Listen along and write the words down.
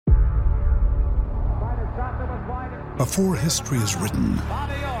Before history is written,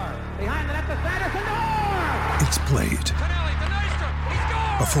 it's played.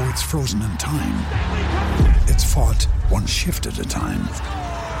 Before it's frozen in time, it's fought one shift at a time.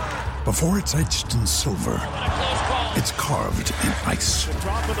 Before it's etched in silver, it's carved in ice.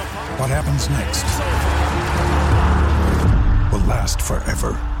 What happens next will last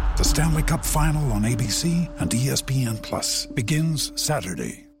forever. The Stanley Cup Final on ABC and ESPN Plus begins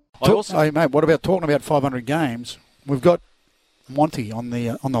Saturday. Hey, mate, what about talking about 500 games? We've got Monty on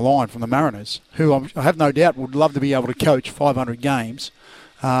the line from the Mariners, who I have no doubt would love to be able to coach 500 games.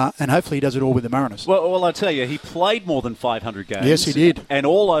 And hopefully he does it all with the Mariners. Well, I tell you, he played more than 500 games. Yes, he did. And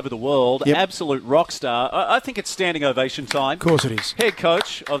all over the world. Yep. Absolute rock star. I think it's standing ovation time. Of course it is. Head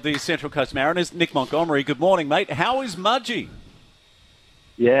coach of the Central Coast Mariners, Nick Montgomery. Good morning, mate. How is Mudgee?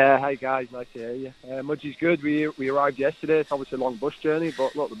 Yeah, hey guys, nice to hear you. Mudgee's good. We arrived yesterday. It's obviously a long bus journey,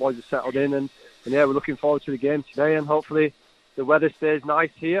 but look, the boys are settled in, and yeah, we're looking forward to the game today, and hopefully the weather stays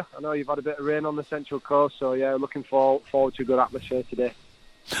nice here. I know you've had a bit of rain on the Central Coast, so yeah, looking forward to a good atmosphere today.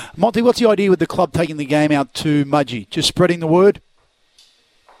 Monty, what's the idea with the club taking the game out to Mudgee? Just spreading the word?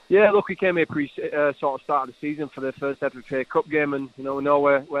 Yeah, look, we came here sort of start of the season for the first FFA Cup game, and we know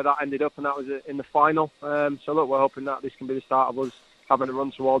where that ended up, and that was in the final. So look, we're hoping that this can be the start of us having a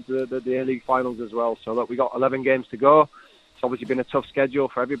run towards the A-League finals as well. So look, we got 11 games to go. It's obviously been a tough schedule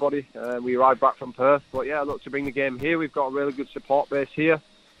for everybody. We arrived back from Perth, but yeah, look, to bring the game here, we've got a really good support base here.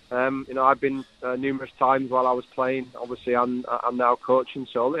 I've been numerous times while I was playing. Obviously, I'm now coaching.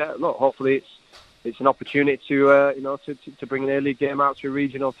 So yeah, look, hopefully it's an opportunity to bring an A-League game out to a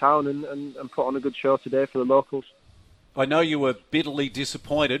regional town and put on a good show today for the locals. I know you were bitterly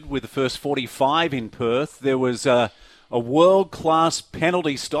disappointed with the first 45 in Perth. There was a world-class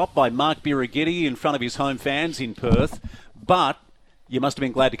penalty stop by Mark Birighitti in front of his home fans in Perth, but you must have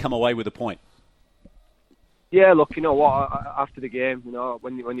been glad to come away with a point. Yeah, look, you know what, after the game,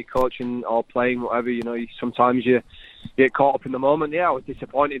 when you're coaching or playing, whatever, sometimes you get caught up in the moment. Yeah, I was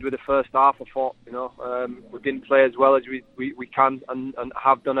disappointed with the first half. I thought, we didn't play as well as we can and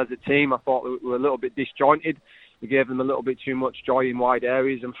have done as a team. I thought we were a little bit disjointed. We gave them a little bit too much joy in wide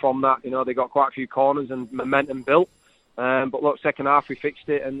areas, and from that, they got quite a few corners and momentum built. But look, second half we fixed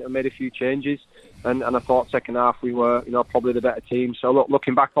it and made a few changes, and I thought second half we were probably the better team. So look,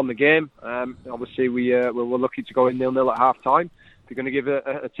 looking back on the game, obviously we were lucky to go in 0-0 at half time. If you're going to give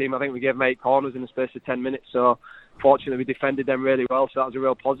a team, I think we gave them 8 corners in the space of 10 minutes. So fortunately we defended them really well, so that was a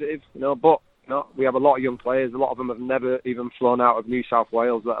real positive. But we have a lot of young players. A lot of them have never even flown out of New South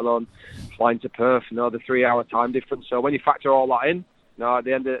Wales, let alone flying to Perth. The 3-hour time difference. So when you factor all that in, at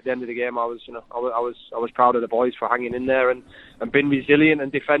the end of the game, I was proud of the boys for hanging in there and being resilient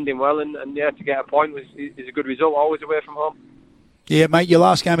and defending well, and yeah, to get a point is a good result, always away from home. Yeah, mate, your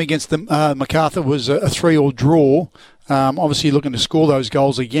last game against the MacArthur was a 3-3 draw. Obviously looking to score those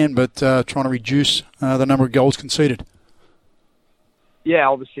goals again, but trying to reduce the number of goals conceded. Yeah,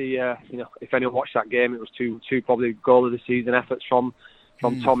 obviously, if anyone watched that game, it was two probably goal of the season efforts from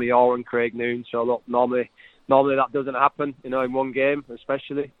Tommy Orr and Craig Noon. So look, normally that doesn't happen, in one game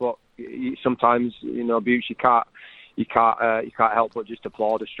especially. But sometimes, Butch, you can't help but just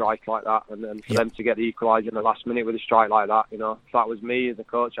applaud a strike like that, and then for them to get the equaliser in the last minute with a strike like that, if that was me as a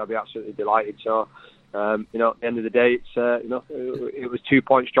coach, I'd be absolutely delighted. So, at the end of the day, it's it was 2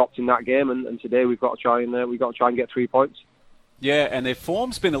 points dropped in that game, and today we've got to try and get 3 points. Yeah, and their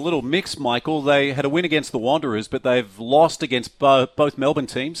form's been a little mixed, Michael. They had a win against the Wanderers, but they've lost against both Melbourne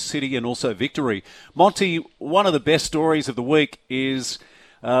teams, City and also Victory. Monty, one of the best stories of the week is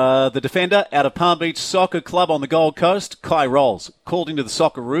the defender out of Palm Beach Soccer Club on the Gold Coast, Kai Rolls, called into the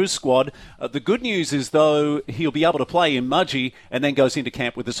Socceroos squad. The good news is, though, he'll be able to play in Mudgee and then goes into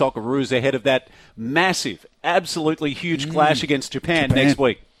camp with the Socceroos ahead of that massive, absolutely huge clash against Japan next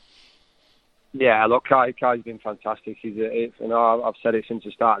week. Yeah, look, Kai's been fantastic. I've said it since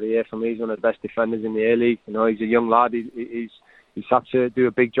the start of the year. For me, he's one of the best defenders in the A-League. He's a young lad. He's had to do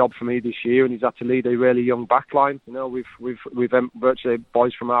a big job for me this year, and he's had to lead a really young backline. We've virtually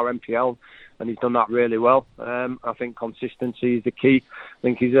boys from our MPL, and he's done that really well. I think consistency is the key. I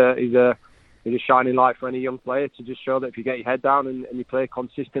think he's a shining light for any young player to just show that if you get your head down and you play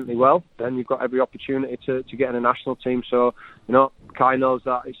consistently well, then you've got every opportunity to get in a national team. So, Kai knows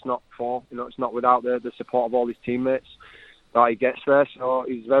that it's not without the support of all his teammates that he gets there. So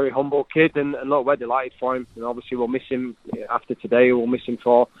he's a very humble kid, and look, we're delighted for him. Obviously we'll miss him after today. We'll miss him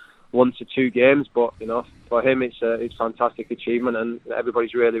for 1 to 2 games, but for him it's a fantastic achievement, and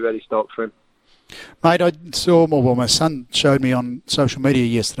everybody's really, really stoked for him. Mate, I saw, my son showed me on social media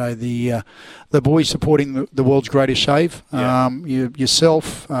yesterday the boys supporting the world's greatest shave. Yeah.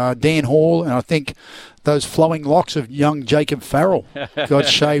 Yourself, Dan Hall, and I think those flowing locks of young Jacob Farrell got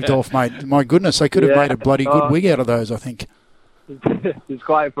shaved off, mate. My goodness, they could have made a bloody good wig out of those, I think. There's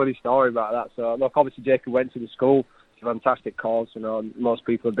quite a funny story about that. So, look, obviously Jacob went to the school. It's a fantastic cause. You know, most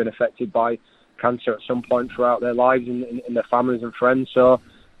people have been affected by cancer at some point throughout their lives and their families and friends. So,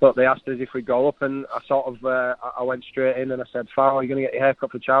 look, they asked us if we'd go up, and I sort of I went straight in and I said, Farrell, are you going to get your hair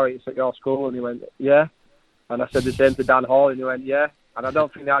cut for charity? It's at your school. And he went, yeah. And I said the same to Dan Hall, and he went, yeah. And I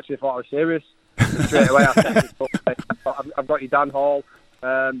don't think they actually thought I was serious. And straight away I said, I've got you Dan Hall,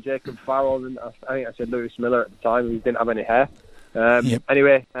 Jacob Farrell, and I think I said Lewis Miller at the time, who didn't have any hair.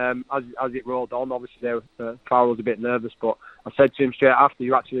 Anyway, as it rolled on, obviously Farrell was a bit nervous, but I said to him straight after,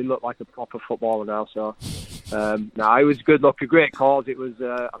 you actually look like a proper footballer now. So, it was good. Look, a great cause. It was,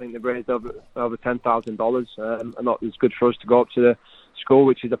 I think they raised over $10,000, and it was good for us to go up to the school,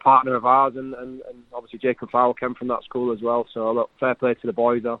 which is a partner of ours, and obviously Jacob Farrell came from that school as well. So, look, fair play to the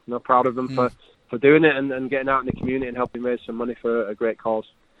boys. I'm proud of them for doing it and getting out in the community and helping raise some money for a great cause.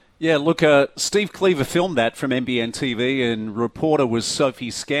 Yeah, look, Steve Cleaver filmed that from NBN TV, and reporter was Sophie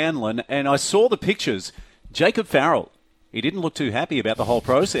Scanlon, and I saw the pictures. Jacob Farrell, he didn't look too happy about the whole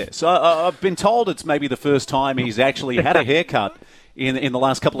process. I've been told it's maybe the first time he's actually had a haircut in the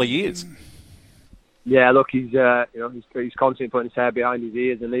last couple of years. Yeah, look, he's constantly putting his hair behind his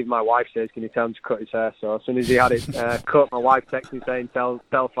ears, and even my wife says, "Can you tell him to cut his hair?" So as soon as he had it cut, my wife texted me saying, "Tell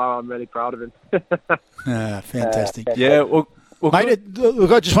Farrell I'm really proud of him." Fantastic. Yeah, well, mate,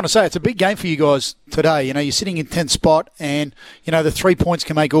 look, I just want to say it's a big game for you guys today. You know, you're sitting in 10th spot, and you know the 3 points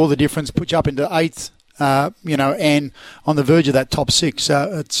can make all the difference. Put you up into 8th. And on the verge of that top 6.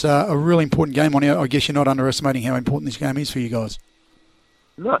 It's a really important game on you. I guess you're not underestimating how important this game is for you guys.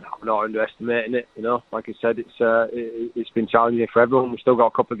 No, I'm not underestimating it. You know, like I said, it's been challenging for everyone. We've still got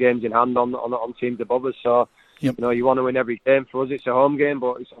a couple of games in hand on teams above us. So, You know, you want to win every game. For us, it's a home game,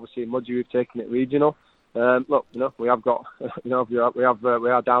 but it's obviously in Mudgee we've taken it regional. Look, you know, we have got, we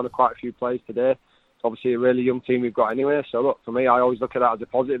are down to quite a few players today. It's obviously a really young team we've got anyway. So look, for me, I always look at that as a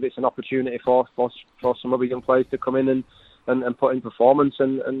positive. It's an opportunity for some other young players to come in and put in performance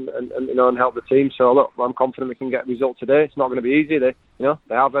and help the team. So look, I'm confident we can get a result today. It's not going to be easy. They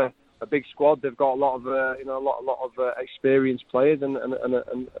have a big squad. They've got a lot of experienced players, and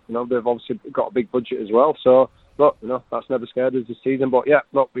they've obviously got a big budget as well. So look, that's never scared us this season. But yeah,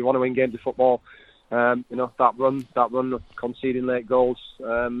 look, we want to win games of football. That run of conceding late goals,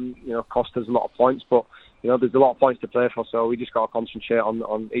 cost us a lot of points. But there's a lot of points to play for. So we just got to concentrate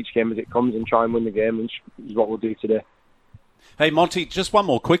on each game as it comes and try and win the game, which is what we'll do today. Hey, Monty, just one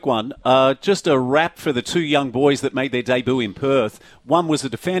more quick one. Just a wrap for the 2 young boys that made their debut in Perth. One was a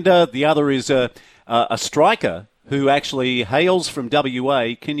defender. The other is a striker who actually hails from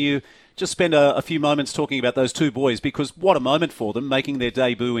WA. Can you just spend a few moments talking about those 2 boys? Because what a moment for them, making their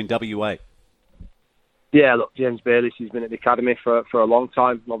debut in WA. Yeah, look, James Bayliss, he's been at the academy for a long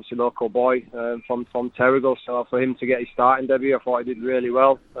time. Obviously, local boy from Terrigal. So for him to get his starting debut, I thought he did really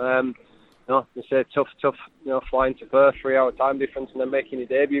well. They say tough, flying to Perth, 3-hour time difference, and then making his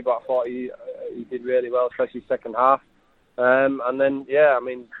debut. But I thought he did really well, especially second half. And then,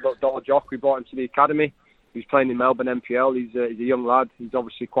 Donald Jock, we brought him to the academy. He's playing in Melbourne MPL. He's a young lad. He's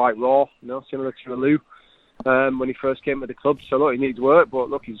obviously quite raw, similar to Alou when he first came to the club. So look, he needs work, but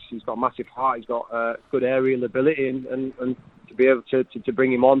look, he's got a massive heart. He's got good aerial ability, and to be able to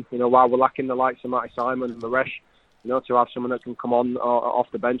bring him on, while we're lacking the likes of Matty Simon and Maresh. To have someone that can come on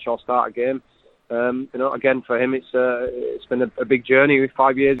off the bench or start a game. Again, for him, it's been a big journey.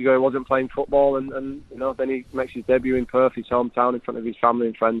 5 years ago, he wasn't playing football, and then he makes his debut in Perth, his hometown, in front of his family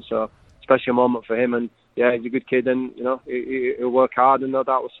and friends. So, special moment for him. And yeah, he's a good kid, and he'll work hard, and no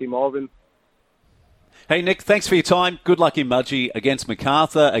doubt we'll see more of him. Hey, Nick, thanks for your time. Good luck in Mudgee against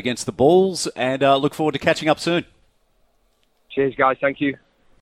MacArthur, against the Bulls, and look forward to catching up soon. Cheers, guys. Thank you.